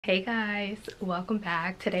Hey guys, welcome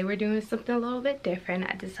back. Today we're doing something a little bit different.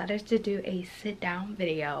 I decided to do a sit down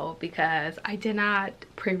video because I did not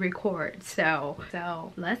pre-record. So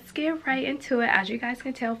let's get right into it. As you guys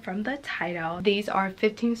can tell from the title, these are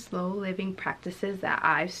 15 slow living practices that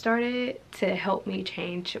I've started to help me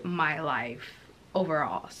change my life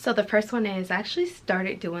overall. So the first one is, I actually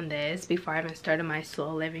started doing this before I even started my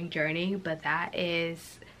slow living journey, but that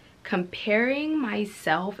is comparing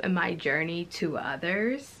myself and my journey to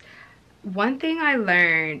others. One thing I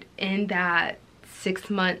learned in that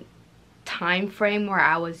 6-month time frame where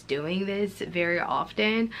I was doing this very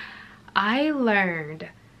often, I learned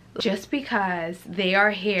just because they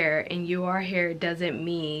are here and you are here doesn't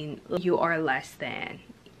mean you are less than.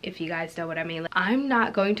 If you guys know what I mean. I'm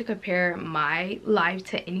not going to compare my life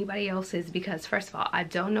to anybody else's because, first of all, I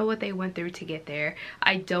don't know what they went through to get there.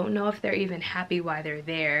 I don't know if they're even happy while they're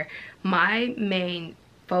there. My main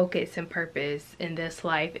focus and purpose in this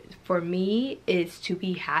life for me is to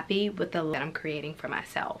be happy with the life that I'm creating for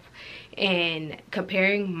myself. And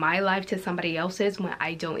comparing my life to somebody else's when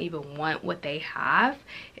I don't even want what they have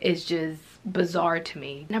is just bizarre to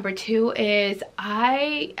me. Number two is,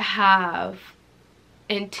 I have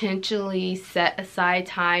intentionally set aside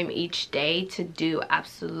time each day to do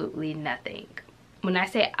absolutely nothing. When I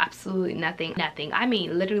say absolutely nothing, I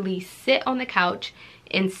mean literally sit on the couch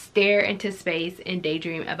and stare into space and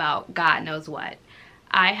daydream about God knows what.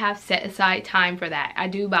 I have set aside time for that. I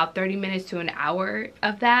do about 30 minutes to an hour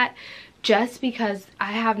of that, just because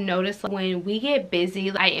I have noticed when we get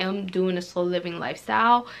busy, I am doing a slow living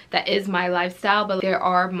lifestyle. That is my lifestyle, but there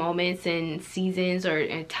are moments and seasons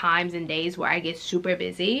or times and days where I get super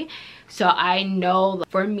busy. So I know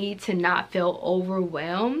for me to not feel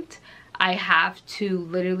overwhelmed, I have to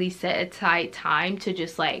literally set aside time to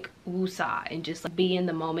just like woosah and just like be in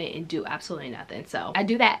the moment and do absolutely nothing. So I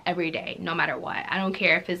do that every day, no matter what. I don't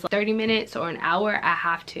care if it's like 30 minutes or an hour, I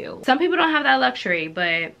have to. Some people don't have that luxury,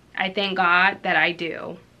 but I thank God that I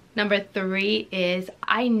do. Number three is,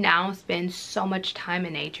 I now spend so much time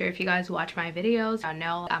in nature. If you guys watch my videos, I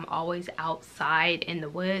know I'm always outside in the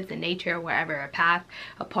woods, in nature, wherever, a path,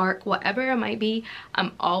 a park, whatever it might be.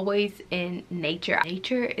 I'm always in nature.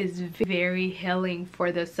 Nature is very healing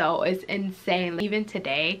for the soul. It's insane. Even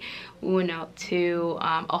today, we went out to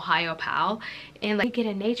Ohio Pal, and like, we get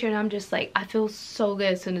in nature and I'm just like, I feel so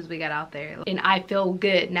good as soon as we got out there. And I feel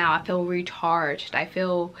good now. I feel recharged.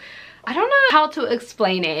 I don't know how to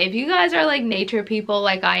explain it. If you guys are like nature people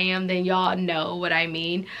like I am, then y'all know what I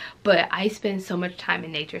mean. But I spend so much time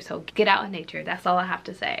in nature, so get out in nature. That's all I have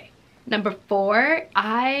to say. Number four,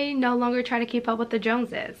 I no longer try to keep up with the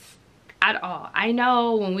Joneses at all. I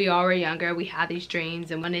know when we all were younger, we had these dreams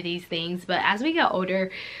and one of these things, but as we get older,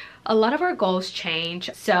 a lot of our goals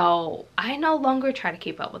change, so I no longer try to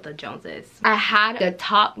keep up with the Joneses. I had a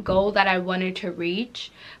top goal that I wanted to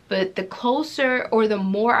reach, but the closer or the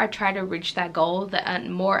more I try to reach that goal, the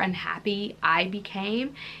more unhappy I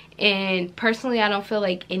became. And personally, I don't feel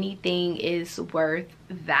like anything is worth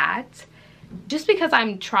that. Just because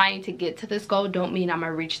I'm trying to get to this goal don't mean I'm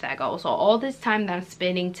gonna reach that goal. So all this time that I'm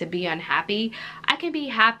spending to be unhappy, I can be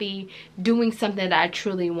happy doing something that I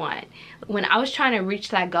truly want. When I was trying to reach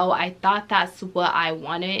that goal, I thought that's what I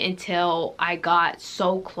wanted until I got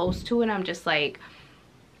so close to it. I'm just like,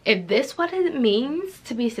 if this what it means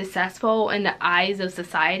to be successful in the eyes of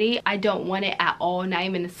society, I don't want it at all, not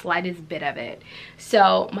even the slightest bit of it.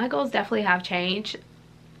 So my goals definitely have changed.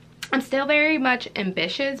 I'm still very much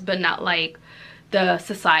ambitious, but not like the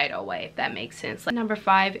societal way, if that makes sense. Like, number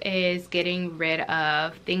five is getting rid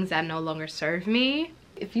of things that no longer serve me.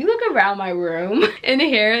 If you look around my room in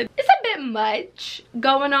here, it's a bit much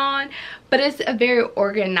going on, but it's a very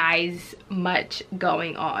organized much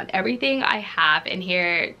going on. Everything I have in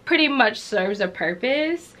here pretty much serves a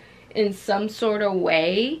purpose in some sort of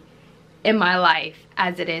way in my life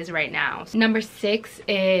as it is right now. Number six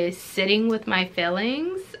is sitting with my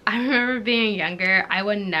feelings. I remember being younger, I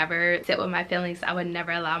would never sit with my feelings. I would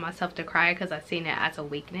never allow myself to cry because I've seen it as a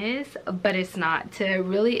weakness, but it's not. To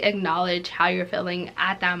really acknowledge how you're feeling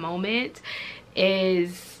at that moment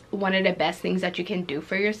is one of the best things that you can do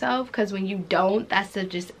for yourself, because when you don't, that's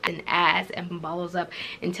just an ass and balls up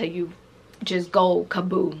until you just go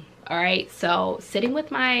kaboom. All right, so sitting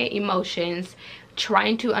with my emotions,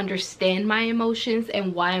 trying to understand my emotions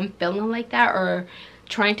and why I'm feeling like that, or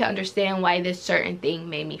trying to understand why this certain thing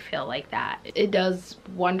made me feel like that. It does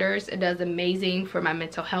wonders. It does amazing for my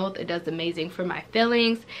mental health. It does amazing for my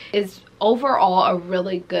feelings. It's overall a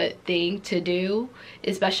really good thing to do,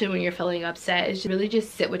 especially when you're feeling upset, is really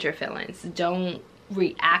just sit with your feelings. Don't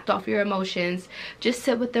react off your emotions. Just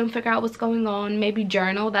sit with them, figure out what's going on. Maybe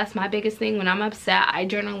journal. That's my biggest thing. When I'm upset, I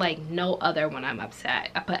journal like no other. When I'm upset,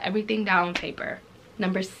 I put everything down on paper.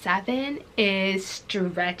 Number 7 is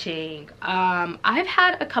stretching. I've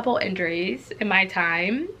had a couple injuries in my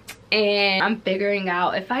time, and I'm figuring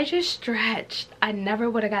out if I just stretched, I never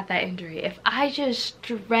would have got that injury. If I just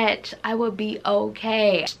stretch, I would be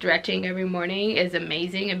okay. Stretching every morning is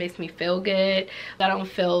amazing. It makes me feel good. I don't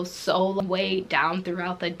feel so weighed down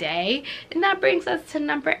throughout the day. And that brings us to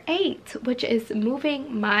number 8, which is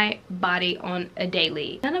moving my body on a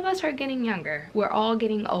daily. None of us are getting younger. We're all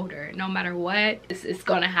getting older. No matter what, it's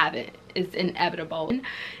gonna happen. It's inevitable. And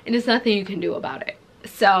there's nothing you can do about it.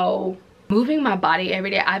 So moving my body every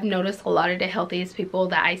day, I've noticed a lot of the healthiest people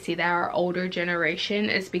that I see that are older generation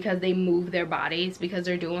is because they move their bodies, because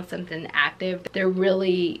they're doing something active. They're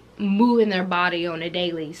really moving their body on a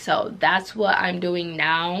daily. So that's what I'm doing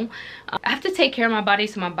now. I have to take care of my body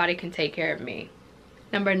so my body can take care of me.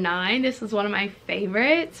 Number 9, this is one of my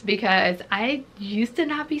favorites because I used to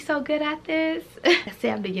not be so good at this. I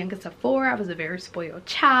say I'm the youngest of 4. I was a very spoiled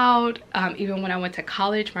child. Even when I went to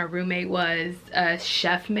college, my roommate was a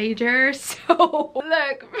chef major. So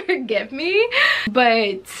look, forgive me.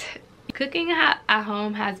 But cooking at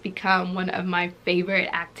home has become one of my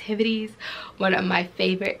favorite activities, one of my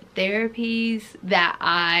favorite therapies that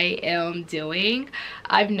I am doing.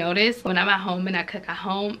 I've noticed when I'm at home and I cook at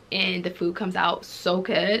home and the food comes out so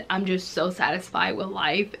good, I'm just so satisfied with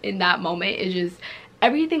life in that moment. It's just,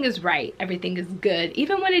 everything is right, everything is good.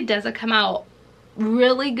 Even when it doesn't come out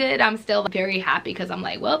really good, I'm still very happy because I'm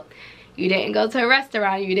like, well, you didn't go to a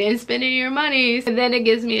restaurant, you didn't spend any of your money. And then it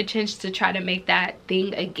gives me a chance to try to make that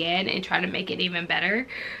thing again and try to make it even better.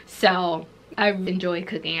 So I enjoy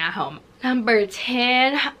cooking at home. Number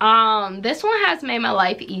 10, this one has made my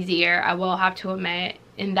life easier, I will have to admit,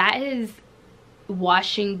 and that is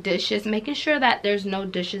washing dishes, making sure that there's no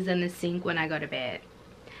dishes in the sink when I go to bed.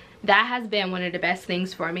 That has been one of the best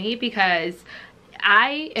things for me because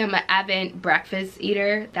I am an avid breakfast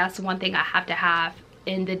eater. That's one thing I have to have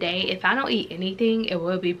in the day. If I don't eat anything, it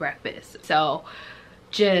will be breakfast. So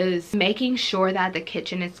just making sure that the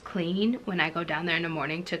kitchen is clean when I go down there in the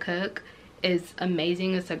morning to cook is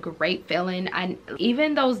amazing. It's a great feeling. And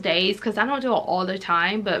even those days, because I don't do it all the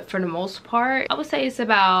time, but for the most part, I would say it's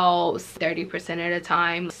about 30% of the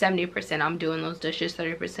time. 70% I'm doing those dishes,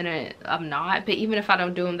 30% I'm not. But even if I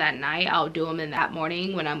don't do them that night, I'll do them in that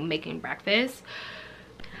morning when I'm making breakfast.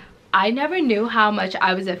 I never knew how much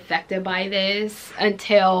I was affected by this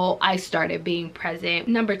until I started being present.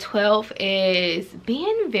 Number 12 is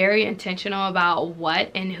being very intentional about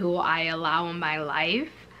what and who I allow in my life.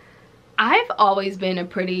 I've always been a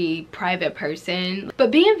pretty private person, but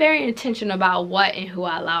being very intentional about what and who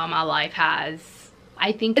I allow in my life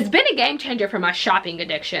I think it's been a game changer for my shopping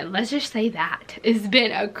addiction. Let's just say that. It's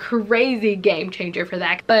been a crazy game changer for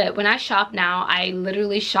that. But when I shop now, I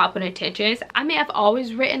literally shop with intentions. I mean, I've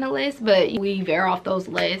always written a list, but we veer off those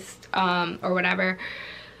lists or whatever.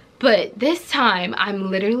 But this time, I'm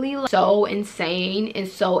literally so insane and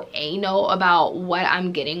so anal about what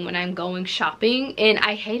I'm getting when I'm going shopping. And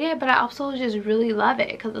I hate it, but I also just really love it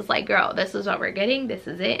because it's like, girl, this is what we're getting. This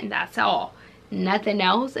is it, and that's all. Nothing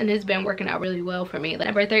else, and it's been working out really well for me.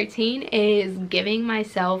 Number 13 is giving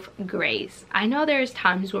myself grace. I know there's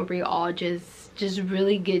times where we all just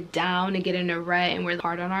really get down and get in a rut and we're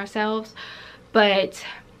hard on ourselves, but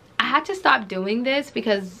I had to stop doing this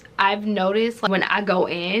because I've noticed when I go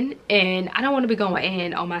in, and I don't want to be going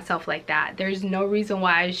in on myself like that. There's no reason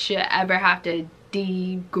why I should ever have to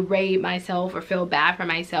degrade myself or feel bad for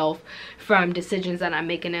myself from decisions that I'm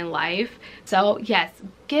making in life. So yes,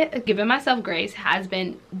 giving myself grace has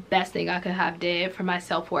been the best thing I could have did for my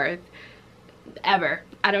self-worth ever.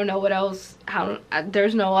 I don't know what else,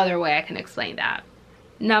 there's no other way I can explain that.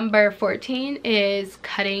 Number 14 is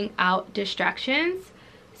cutting out distractions.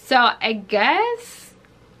 So I guess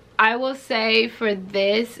I will say for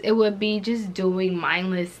this, it would be just doing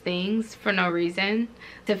mindless things for no reason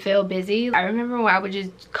to feel busy. I remember when I would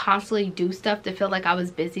just constantly do stuff to feel like I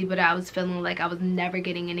was busy, but I was feeling like I was never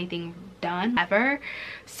getting anything done ever.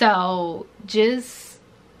 So just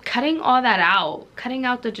cutting all that out, cutting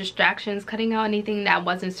out the distractions, cutting out anything that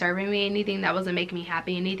wasn't serving me, anything that wasn't making me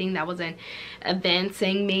happy, anything that wasn't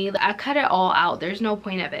advancing me. I cut it all out. There's no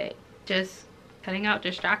point of it. Just cutting out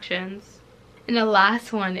distractions. And the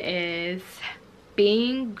last one is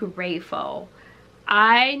being grateful.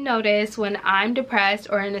 I notice when I'm depressed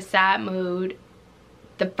or in a sad mood,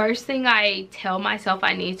 the first thing I tell myself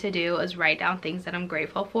I need to do is write down things that I'm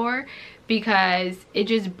grateful for, because it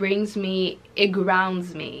just brings me, it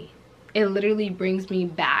grounds me. it literally brings me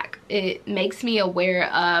back. It makes me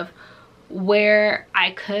aware of where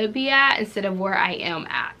I could be at instead of where I am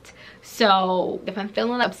at. So if I'm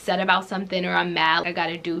feeling upset about something or I'm mad, I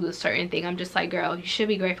gotta do a certain thing, I'm just like, girl, you should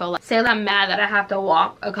be grateful. Like, say that I'm mad that I have to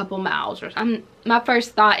walk a couple miles or something. My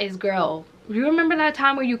first thought is, girl, you remember that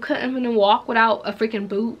time where you couldn't even walk without a freaking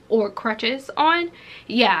boot or crutches on?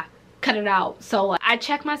 Yeah, cut it out. So I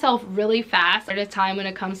check myself really fast at a time when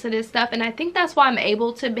it comes to this stuff, and I think that's why I'm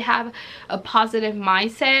able to have a positive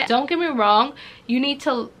mindset. Don't get me wrong, you need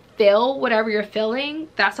to feel whatever you're feeling.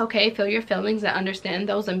 That's okay. Feel your feelings and understand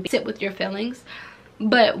those and sit with your feelings.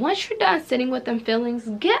 But once you're done sitting with them feelings,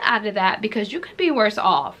 get out of that, because you could be worse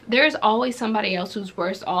off. There's always somebody else who's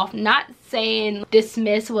worse off. Not saying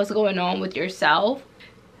dismiss what's going on with yourself,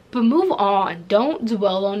 but move on. Don't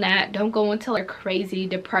dwell on that. Don't go into like a crazy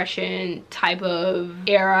depression type of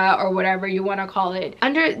era or whatever you want to call it.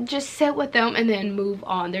 Just sit with them and then move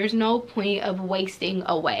on. There's no point of wasting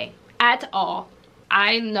away at all.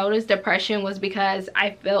 I noticed depression was because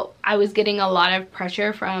I felt I was getting a lot of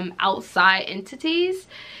pressure from outside entities,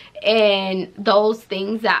 and those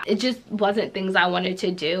things that it just wasn't things I wanted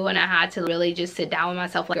to do, and I had to really just sit down with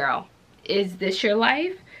myself like, girl, is this your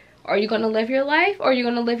life? Are you going to live your life, or are you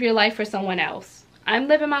going to live your life for someone else? I'm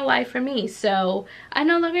living my life for me, so I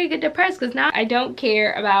no longer get depressed, because now I don't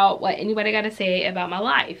care about what anybody got to say about my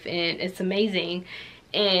life, and it's amazing.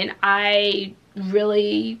 And I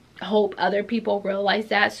really hope other people realize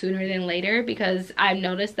that sooner than later, because I've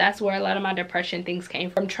noticed that's where a lot of my depression things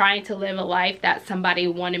came from, trying to live a life that somebody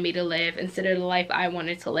wanted me to live instead of the life I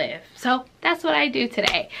wanted to live. So that's what I do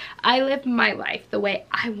today. I live my life the way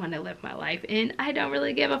I want to live my life, and I don't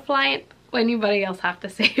really give a flying what anybody else have to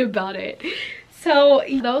say about it. So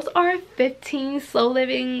those are 15 slow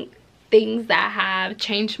living things that have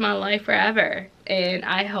changed my life forever, and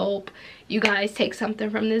I hope you guys take something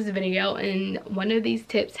from this video and one of these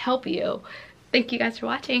tips help you. Thank you guys for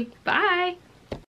watching. Bye.